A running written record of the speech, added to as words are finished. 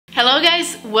Hello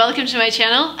guys, welcome to my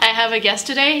channel. I have a guest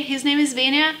today. His name is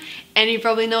Venia, and you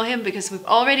probably know him because we've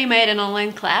already made an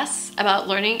online class about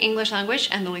learning English language,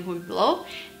 and the link will be below.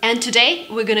 And today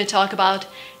we're gonna talk about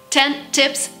 10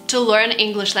 tips to learn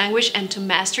English language and to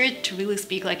master it, to really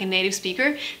speak like a native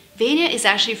speaker. Venia is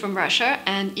actually from Russia,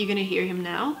 and you're gonna hear him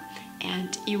now,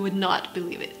 and you would not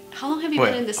believe it. How long have you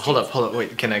been in this? Hold up,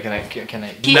 wait, can I?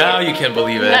 Now you can't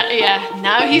believe it. Yeah,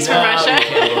 now he's from Russia. You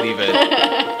can't believe it.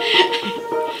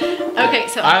 Okay,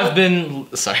 so I've been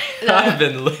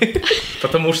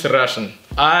потому что Russian.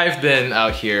 I've been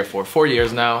out here for 4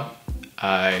 years now.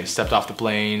 I stepped off the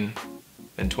plane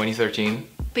in 2013.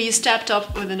 But you stepped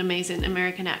up with an amazing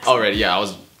American accent. Already, yeah, I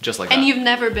was just like that. And you've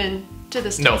never been to the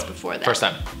States before that? First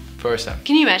time. First time.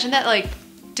 Can you imagine that, like,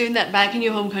 doing that back in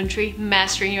your home country,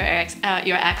 mastering your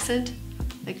accent,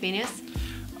 like Venia's?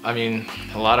 I mean,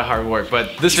 a lot of hard work,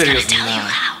 but this video is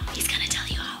not. He's gonna tell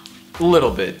you how. A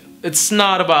little bit. It's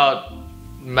not about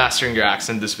mastering your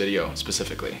accent, this video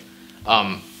specifically.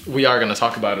 We are gonna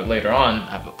talk about it later on. I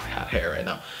have a hat hair right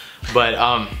now. But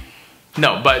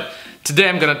no, but today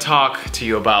I'm gonna talk to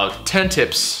you about 10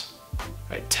 tips,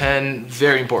 right? 10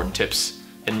 very important tips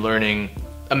in learning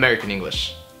American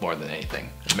English more than anything,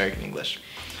 American English.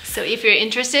 So if you're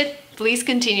interested, please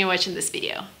continue watching this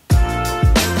video.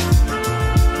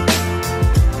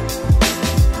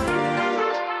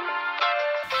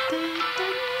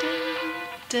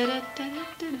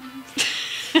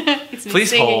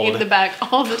 Please hold. In the back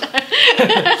all the time.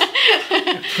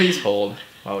 Please hold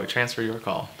while we transfer your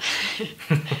call.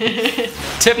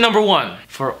 Tip number 1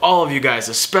 for all of you guys,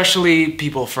 especially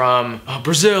people from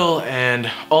Brazil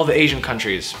and all the Asian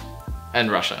countries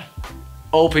and Russia.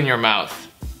 Open your mouth.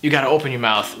 You gotta open your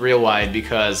mouth real wide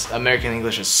because American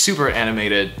English is super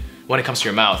animated when it comes to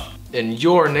your mouth. In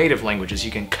your native languages,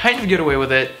 you can kind of get away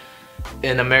with it.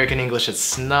 In American English,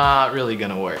 it's not really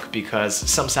gonna work because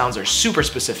some sounds are super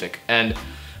specific. And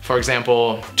for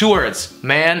example, 2 words,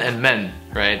 man and men,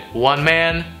 right? One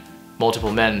man,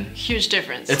 multiple men. Huge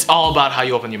difference. It's all about how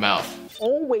you open your mouth.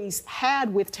 Always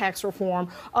had with tax reform,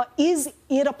 is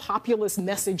it a populist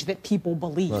message that people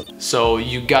believe? So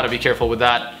you gotta be careful with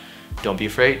that. Don't be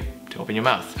afraid to open your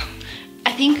mouth.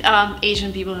 I think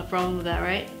Asian people have a problem with that,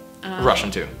 right? Russian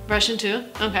too. Russian too?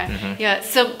 Okay. Yeah,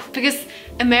 so because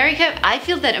America, I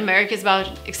feel that America is about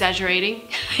exaggerating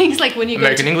things, like when you go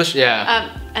American English, yeah.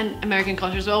 And American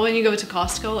culture as well. When you go to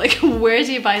Costco, like, where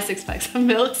do you buy 6 packs of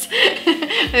milk? 6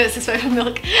 packs of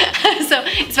milk. So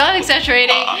it's about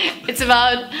exaggerating. It's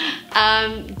about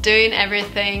doing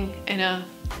everything in a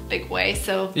big way.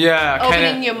 So yeah,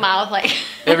 opening your mouth, like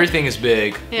everything is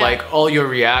big. Yeah. Like all your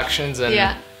reactions and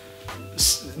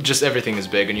just everything is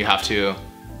big, and you have to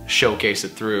showcase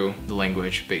it through the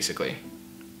language, basically.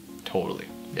 Totally.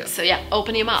 Yeah. So yeah,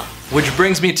 open your mouth. Which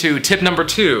brings me to tip number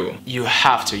 2. You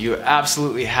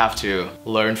absolutely have to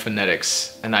learn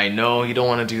phonetics. And I know you don't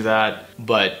want to do that,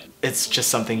 but it's just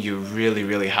something you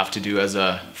really have to do as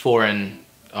a foreign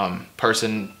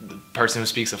person who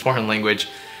speaks a foreign language.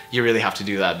 You really have to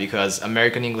do that because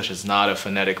American English is not a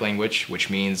phonetic language, which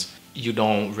means you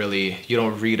don't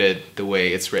read it the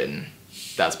way it's written.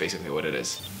 That's basically what it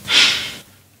is.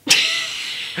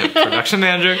 Production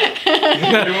manager.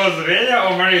 It was Venia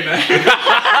or Marina?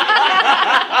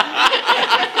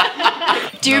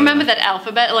 Do you remember that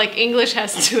alphabet? Like, English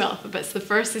has 2 alphabets. The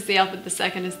first is the alphabet, the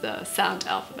second is the sound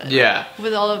alphabet. Yeah.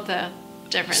 With all of the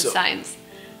different signs.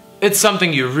 It's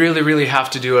something you really have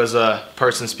to do as a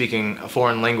person speaking a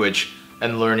foreign language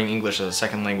and learning English as a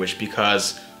second language,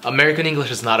 because American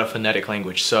English is not a phonetic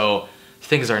language, so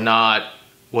things are not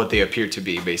what they appear to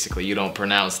be, basically. You don't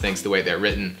pronounce things the way they're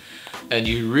written. And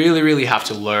you really have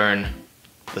to learn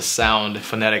the sound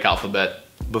phonetic alphabet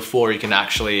before you can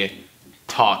actually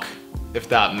talk, if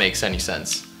that makes any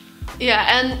sense.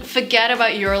 Yeah, and forget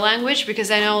about your language,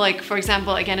 because I know, like, for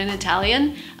example, again in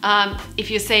Italian, if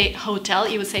you say hotel,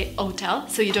 you would say hotel,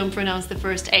 so you don't pronounce the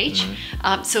first H.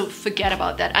 So forget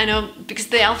about that. I know, because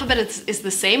the alphabet is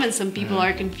the same, and some people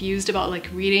are confused about, like,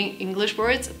 reading English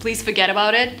words. Please forget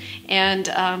about it and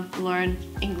learn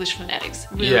English phonetics.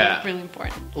 Really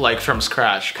important. Like from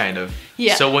scratch, kind of.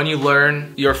 Yeah. So when you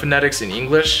learn your phonetics in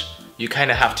English, you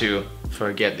kind of have to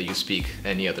forget that you speak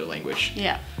any other language.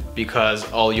 Yeah. Because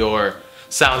all your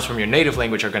sounds from your native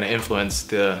language are going to influence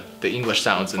the English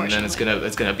sounds, and then it's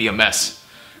gonna be a mess,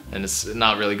 and it's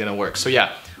not really gonna work. So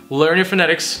yeah, learn your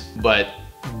phonetics, but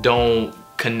don't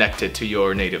connect it to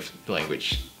your native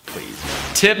language, please.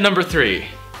 Tip number 3,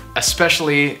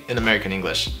 especially in American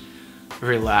English,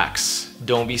 relax.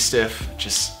 Don't be stiff.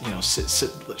 Just, you know,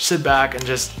 sit back and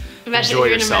just enjoy yourself. Imagine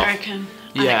you're an American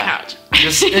on the couch.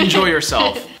 Just enjoy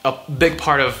yourself. A big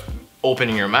part of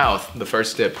opening your mouth, the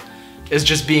first tip, is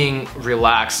just being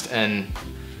relaxed and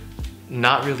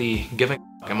not really giving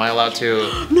a f. Am I allowed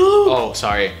to? No! Oh,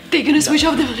 sorry. They're gonna switch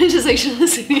off the monetization.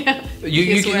 Yeah.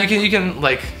 You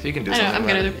can do something. I'm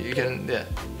gonna about it.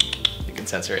 You can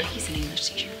censor it. He's an English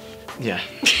teacher. Yeah.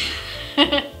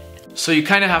 So you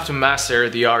kind of have to master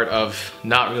the art of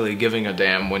not really giving a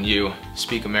damn when you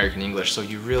speak American English. So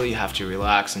you really have to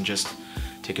relax and just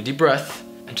take a deep breath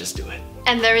and just do it.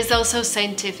 And there is also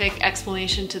scientific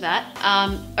explanation to that.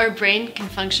 Our brain can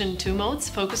function in two modes,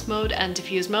 focus mode and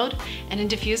diffuse mode. And in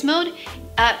diffuse mode,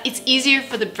 it's easier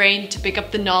for the brain to pick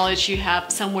up the knowledge you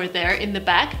have somewhere there in the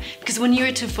back. Because when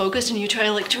you're too focused and you try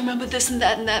to remember this and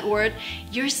that word,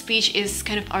 your speech is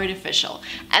kind of artificial.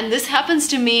 And this happens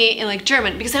to me in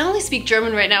German, because I only speak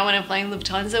German right now when I'm flying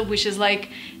Lufthansa, which is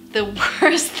the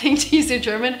worst thing to use in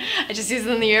German. I just use it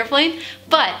in the airplane.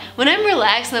 But when I'm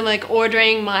relaxed and I'm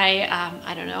ordering my,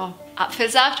 I don't know,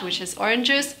 Apfelsaft, which is orange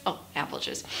juice. Oh, apple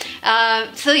juice.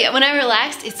 So yeah, when I'm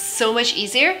relaxed, it's so much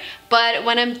easier. But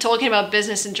when I'm talking about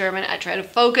business in German, I try to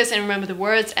focus and remember the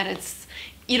words, and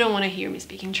you don't want to hear me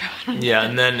speaking German. Yeah,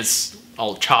 and then it's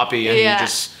all choppy and Yeah. you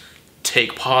just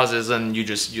take pauses and you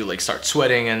start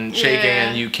sweating and shaking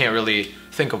and you can't really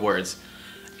think of words.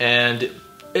 And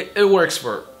it works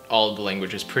for all the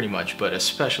languages pretty much, but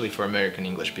especially for American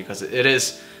English, because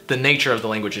the nature of the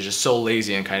language is just so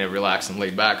lazy and kind of relaxed and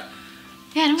laid back.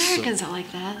 Yeah, and Americans are like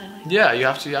that. Yeah, you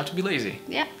have to be lazy.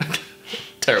 Yeah.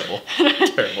 Terrible.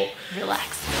 Terrible.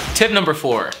 Relax. Tip number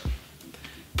 4.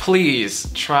 Please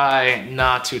try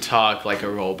not to talk like a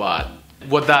robot.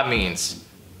 What that means,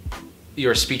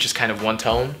 your speech is kind of one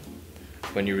tone.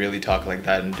 When you really talk like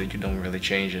that and you don't really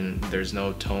change and there's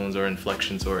no tones or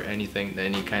inflections or anything,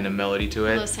 any kind of melody to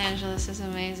it. Los Angeles is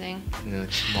amazing.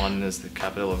 London is the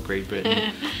capital of Great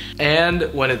Britain.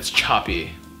 And when it's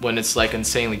choppy, when it's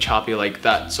insanely choppy like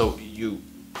that, so you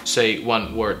say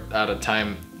one word at a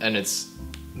time and it's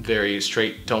very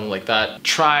straight tone like that,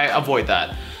 avoid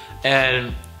that.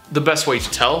 And the best way to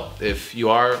tell if you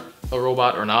are a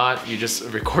robot or not, you just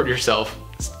record yourself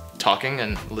talking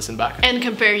and listen back. And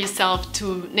compare yourself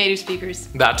to native speakers.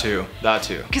 That too.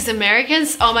 Because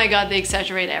Americans, oh my god, they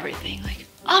exaggerate everything.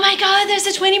 Oh my god, there's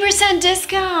a 20%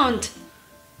 discount.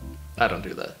 I don't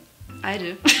do that. I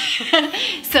do.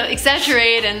 So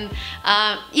exaggerate and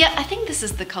yeah, I think this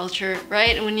is the culture,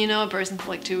 right? When you know a person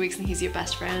for 2 weeks and he's your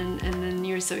best friend and then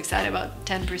you're so excited about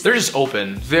 10%. They're just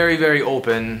open, very, very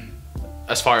open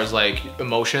as far as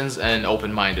emotions and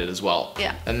open-minded as well.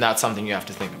 Yeah. And that's something you have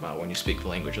to think about when you speak the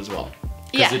language as well.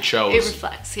 Yeah, it shows. it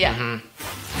reflects, yeah.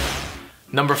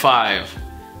 Number 5,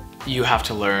 you have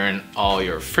to learn all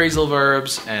your phrasal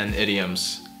verbs and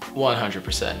idioms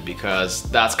 100%, because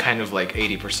that's kind of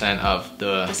 80% of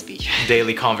the speech.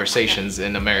 daily conversations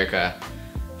in America.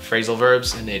 Phrasal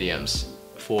verbs and idioms,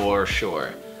 for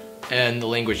sure. And the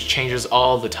language changes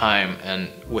all the time, and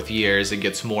with years it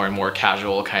gets more and more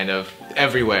casual kind of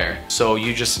everywhere. So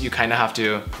you kind of have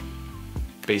to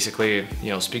basically,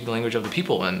 speak the language of the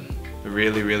people and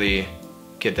really, really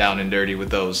get down and dirty with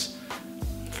those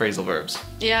phrasal verbs.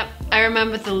 Yeah, I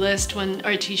remember the list when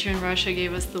our teacher in Russia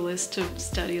gave us the list to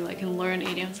study and learn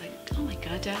idioms. Oh my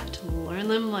god, do I have to learn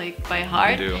them by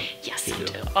heart? You do. Yes, you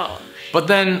do. Oh. But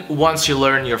then once you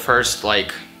learn your first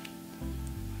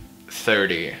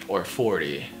 30 or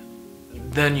 40,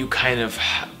 then you kind of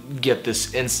get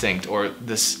this instinct or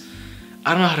this,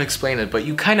 I don't know how to explain it, but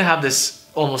you kind of have this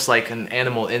almost like an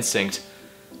animal instinct,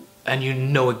 and you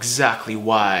know exactly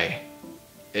why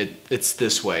it's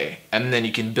this way, and then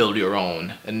you can build your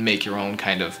own and make your own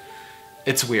kind of.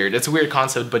 It's weird. It's a weird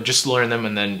concept, but just learn them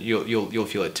and then you'll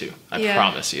feel it too. I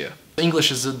promise you. English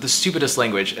is the stupidest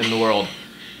language in the world,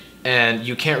 and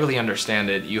you can't really understand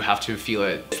it. You have to feel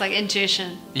it. It's like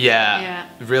intuition. Yeah.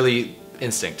 Really,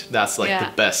 instinct. That's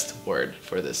the best word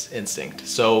for this, instinct.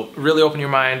 So really open your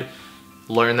mind,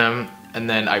 learn them, and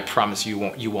then I promise you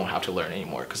won't have to learn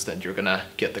anymore, because then you're gonna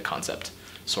get the concept.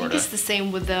 I think it's the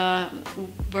same with the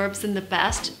verbs in the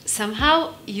past.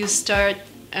 Somehow you start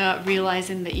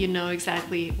realizing that you know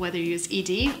exactly whether you use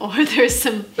ed or there's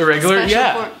some irregular,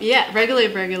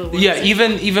 regular words. Yeah,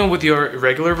 even with your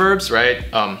regular verbs, right?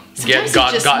 Sometimes you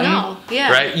just know.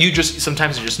 Yeah. Right?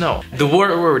 Sometimes you just know. The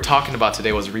word we were talking about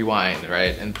today was rewind,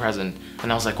 right? In present.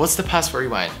 And I was like, what's the past for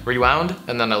rewind? Rewound?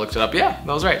 And then I looked it up. Yeah,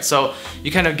 that was right. So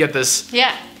you kind of get this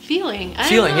feeling.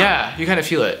 Yeah, you kind of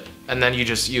feel it. And then you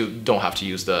don't have to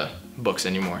use the books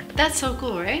anymore. That's so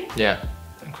cool, right? Yeah,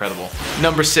 incredible.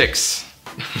 Number 6.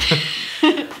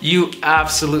 You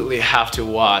absolutely have to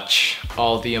watch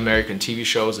all the American TV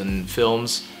shows and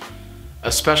films,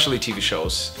 especially TV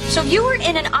shows. So you were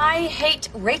in an I Hate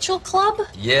Rachel club?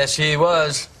 Yes, he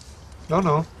was.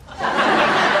 No.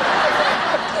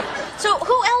 So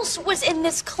who else was in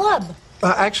this club?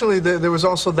 Actually, there was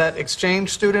also that exchange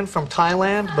student from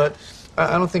Thailand, but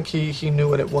I don't think he knew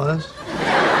what it was.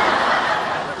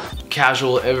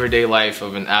 Casual everyday life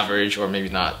of an average, or maybe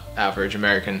not average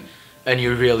American, and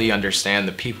you really understand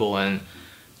the people, and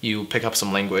you pick up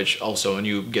some language also, and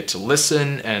you get to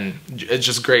listen, and it's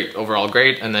just great, overall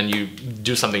great. And then you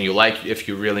do something you like. If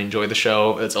you really enjoy the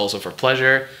show, it's also for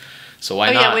pleasure. So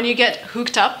why not? Oh yeah, when you get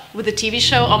hooked up with a TV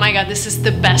show, oh my god, this is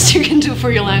the best you can do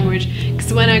for your language.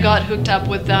 Because when I got hooked up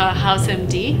with House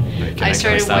MD, I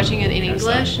started watching it in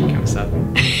English. Can we stop?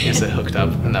 You said hooked up,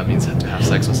 and that means to have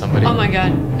sex with somebody. Oh my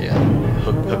god. Yeah,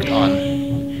 hooked on.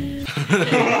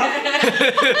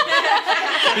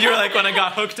 You were like, when I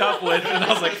got hooked up with, and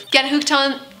I was like... Get hooked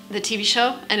on the TV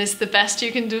show, and it's the best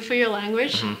you can do for your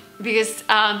language. Because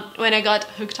when I got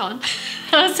hooked on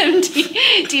House MD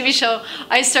TV show,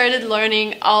 I started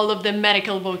learning all of the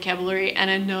medical vocabulary, and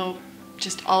I know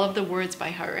just all of the words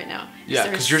by heart right now. Yeah,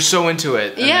 because you're so into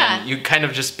it, and then you kind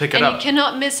of just pick it up. And you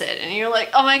cannot miss it, and you're like,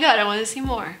 oh my god, I want to see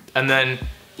more. And then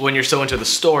when you're so into the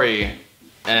story,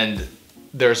 and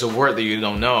there's a word that you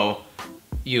don't know,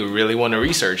 you really want to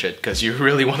research it, because you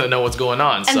really want to know what's going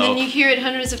on. And then you hear it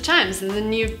hundreds of times, and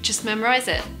then you just memorize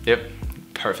it. Yep,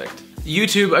 perfect.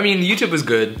 YouTube, I mean, YouTube is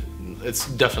good. It's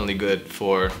definitely good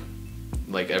for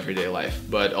like everyday life,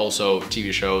 but also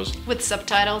TV shows. With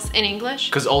subtitles in English?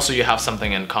 Because also you have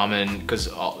something in common, because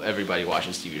everybody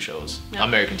watches TV shows. Yep.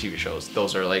 American TV shows.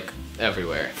 Those are like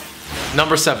everywhere.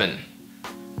 Number 7.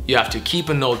 You have to keep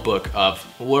a notebook of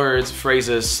words,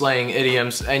 phrases, slang,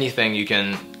 idioms, anything you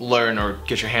can learn or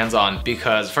get your hands on,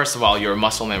 because first of all, your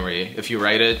muscle memory, if you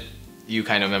write it, you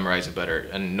kind of memorize it better.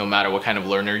 And no matter what kind of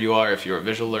learner you are, if you're a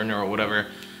visual learner or whatever,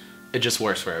 it just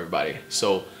works for everybody.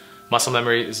 So muscle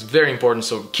memory is very important,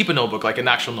 so keep a notebook, like an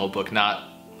actual notebook, not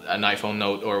an iPhone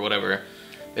note or whatever.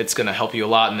 It's gonna help you a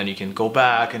lot, and then you can go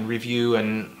back and review,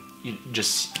 and you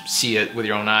just see it with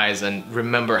your own eyes and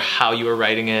remember how you were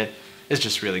writing it. It's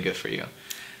just really good for you.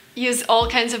 Use all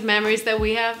kinds of memories that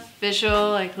we have,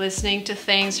 visual, like listening to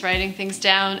things, writing things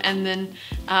down, and then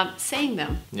saying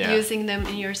them, using them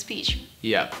in your speech.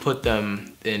 Yeah, put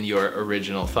them in your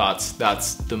original thoughts.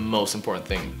 That's the most important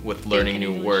thing with learning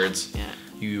new words. Yeah.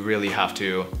 You really have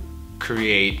to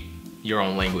create your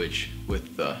own language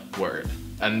with the word.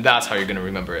 And that's how you're gonna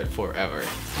remember it forever.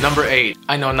 Number 8,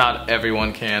 I know not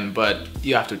everyone can, but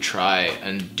you have to try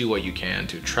and do what you can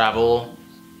to travel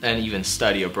and even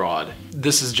study abroad.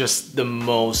 This is just the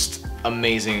most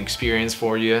amazing experience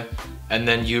for you. And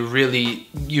then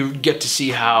you get to see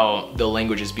how the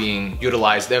language is being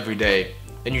utilized every day.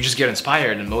 And you just get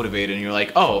inspired and motivated, and you're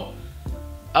like, oh,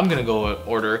 I'm gonna go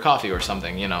order a coffee or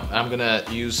something, you know, and I'm gonna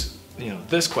use, you know,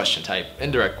 this question type,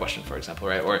 indirect question, for example,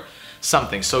 right? Or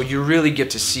something. So you really get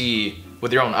to see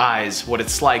with your own eyes what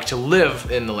it's like to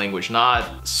live in the language,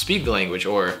 not speak the language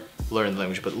or learn the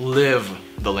language, but live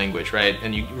the language, right?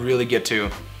 And you really get to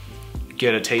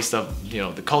get a taste of, you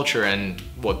know, the culture and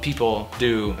what people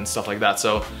do and stuff like that.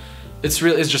 So it's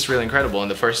just really incredible. And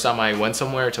the first time I went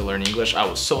somewhere to learn English, I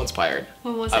was so inspired.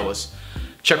 What was it? I was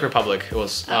Czech Republic. It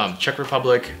was Czech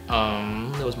Republic.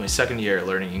 It was my 2nd year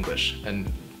learning English, and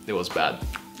it was bad.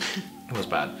 It was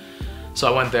bad.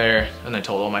 So I went there and I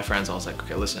told all my friends, I was like,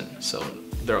 okay, listen. So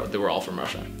they were all from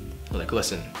Russia. I was like,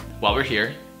 listen, while we're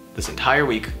here, this entire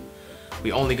week,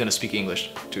 we only gonna speak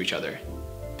English to each other,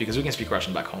 because we can speak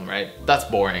Russian back home, right? That's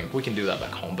boring. We can do that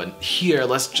back home, but here,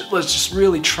 let's just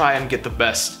really try and get the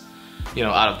best, you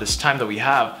know, out of this time that we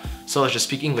have. So let's just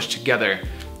speak English together.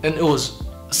 And it was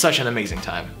such an amazing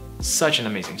time. Such an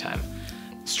amazing time.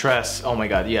 Stress, oh my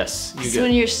god, yes. So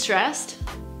when you're stressed,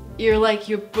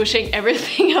 you're pushing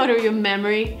everything out of your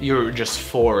memory. You're just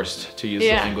forced to use the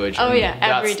language. Oh yeah,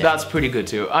 every day. That's pretty good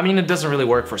too. I mean, it doesn't really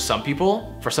work for some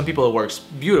people. For some people it works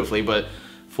beautifully, but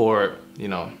for, you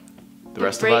know, the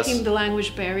rest of us. Breaking the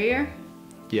language barrier.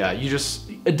 Yeah,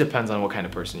 it depends on what kind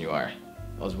of person you are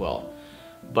as well.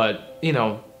 But, you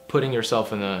know, putting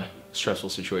yourself in a stressful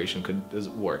situation could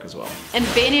work as well. And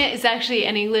Vania is actually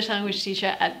an English language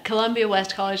teacher at Columbia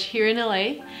West College here in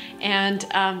LA. And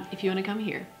if you want to come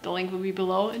here, the link will be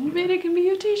below, and Vania can be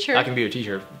your teacher. I can be your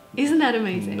teacher. Isn't that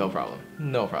amazing? No problem.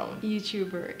 No problem.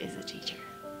 YouTuber is a teacher.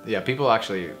 Yeah, people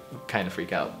actually kind of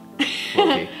freak out.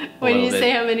 When you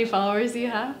say how many followers you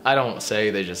have? I don't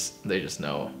say, they just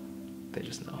know. They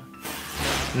just know.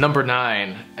 Number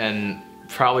 9, and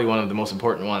probably one of the most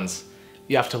important ones,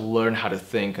 you have to learn how to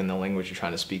think in the language you're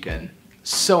trying to speak in.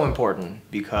 So important,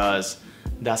 because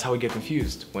that's how we get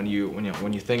confused. When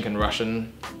you think in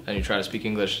Russian and you try to speak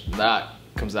English, that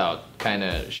comes out kind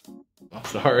of I'm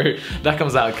sorry. That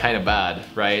comes out kind of bad,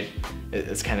 right?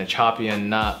 It's kind of choppy and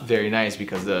not very nice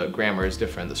because the grammar is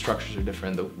different, the structures are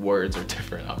different, the words are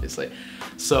different, obviously.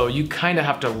 So you kind of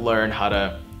have to learn how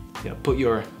to, put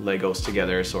your Legos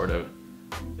together sort of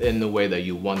in the way that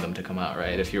you want them to come out,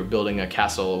 right? If you're building a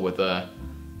castle with a,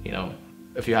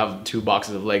 if you have 2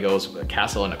 boxes of Legos, a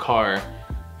castle and a car,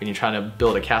 and you're trying to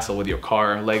build a castle with your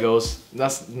car Legos,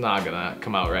 that's not gonna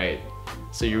come out right.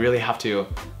 So you really have to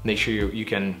make sure you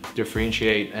can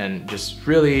differentiate and just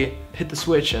really hit the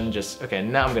switch and just, okay,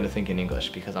 now I'm gonna think in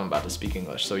English because I'm about to speak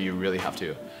English. So you really have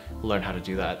to learn how to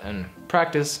do that and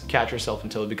practice, catch yourself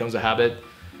until it becomes a habit,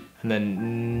 and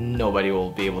then nobody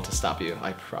will be able to stop you,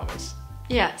 I promise.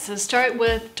 Yeah, so start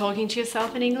with talking to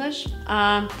yourself in English.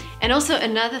 And also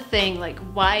another thing, like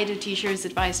why do teachers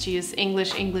advise to use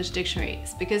English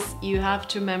dictionaries? Because you have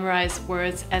to memorize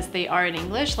words as they are in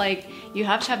English. Like you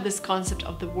have to have this concept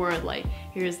of the word, like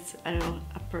here's, I don't know,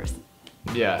 a person.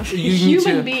 Yeah,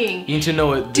 Human being. You need to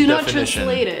know it. Do not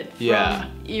translate it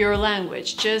from your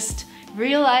language. Just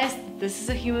realize this is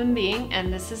a human being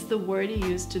and this is the word you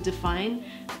use to define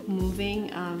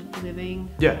moving, living.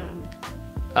 Yeah.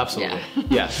 Absolutely.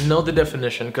 Yeah, know the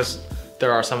definition because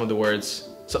there are some of the words,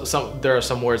 there are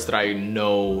some words that I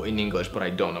know in English but I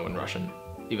don't know in Russian,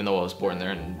 even though I was born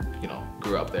there and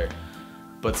grew up there.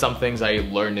 But some things I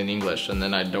learned in English and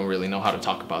then I don't really know how to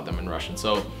talk about them in Russian.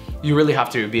 So you really have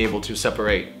to be able to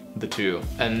separate the two,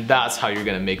 and that's how you're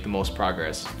gonna make the most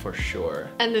progress for sure.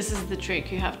 And this is the trick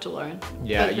you have to learn.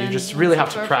 Yeah, you just really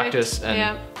have to practice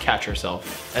and catch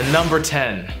yourself. And number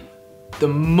 10, the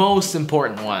most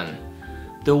important one.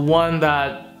 The one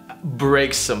that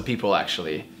breaks some people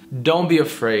actually. Don't be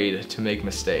afraid to make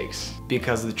mistakes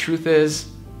because the truth is,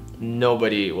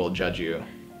 nobody will judge you.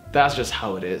 That's just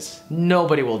how it is.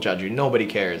 Nobody will judge you, nobody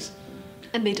cares.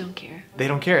 And they don't care. They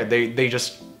don't care,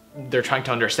 they're trying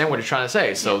to understand what you're trying to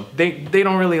say. So they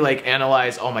don't really like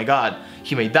analyze, oh my God,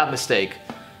 he made that mistake.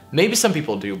 Maybe some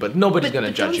people do, but nobody's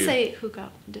gonna judge you. Don't say who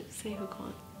got, say who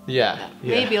can't. Yeah.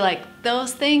 Maybe like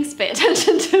those things, pay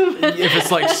attention to. If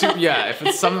it's like, if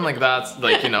it's something like that,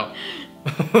 like,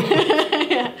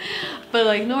 Yeah. But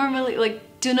like normally,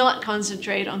 like do not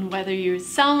concentrate on whether you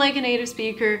sound like a native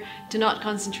speaker, do not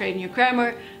concentrate on your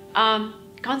grammar,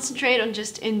 concentrate on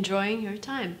just enjoying your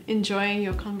time, enjoying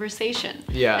your conversation,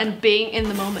 and being in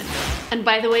the moment. And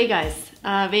by the way, guys,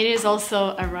 Vene is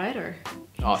also a writer.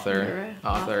 Author,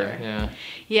 yeah.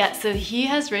 Yeah, so he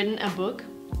has written a book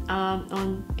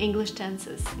on English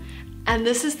tenses. And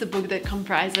this is the book that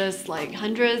comprises like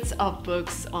hundreds of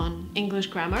books on English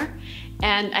grammar.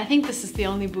 And I think this is the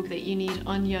only book that you need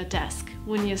on your desk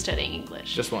when you're studying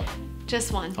English. Just one.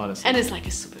 Just one. Honestly. And it's like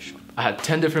a super short book. I had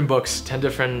 10 different books, 10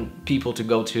 different people to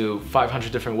go to,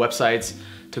 500 different websites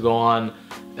to go on.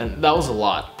 And that was a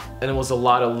lot. And it was a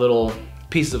lot of little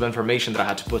pieces of information that I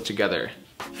had to put together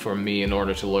for me in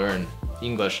order to learn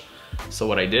English. So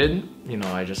what I did,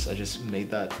 I just made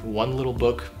that one little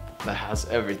book that has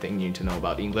everything you need to know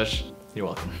about English. You're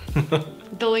welcome.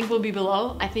 The link will be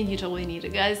below. I think you totally need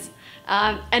it, guys.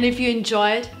 And if you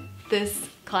enjoyed this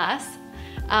class,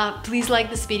 please like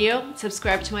this video,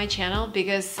 subscribe to my channel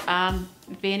because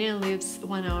Vene lives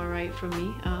 1 hour right from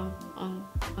me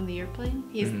on the airplane.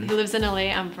 He lives in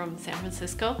LA, I'm from San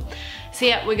Francisco. So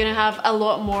yeah, we're gonna have a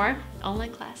lot more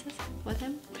online classes with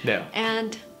him. Yeah.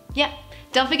 And yeah.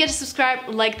 Don't forget to subscribe,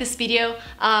 like this video,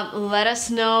 let us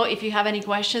know if you have any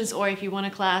questions or if you want a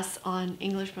class on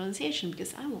English pronunciation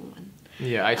because I want one.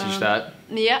 Yeah, I teach that.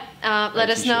 Yeah, let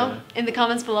us know in the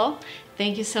comments below.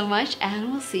 Thank you so much and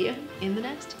we'll see you in the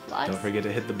next vlog. Don't forget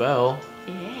to hit the bell.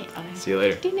 Yeah. See you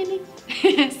later. Ding, ding,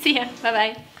 ding. See ya, bye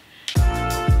bye.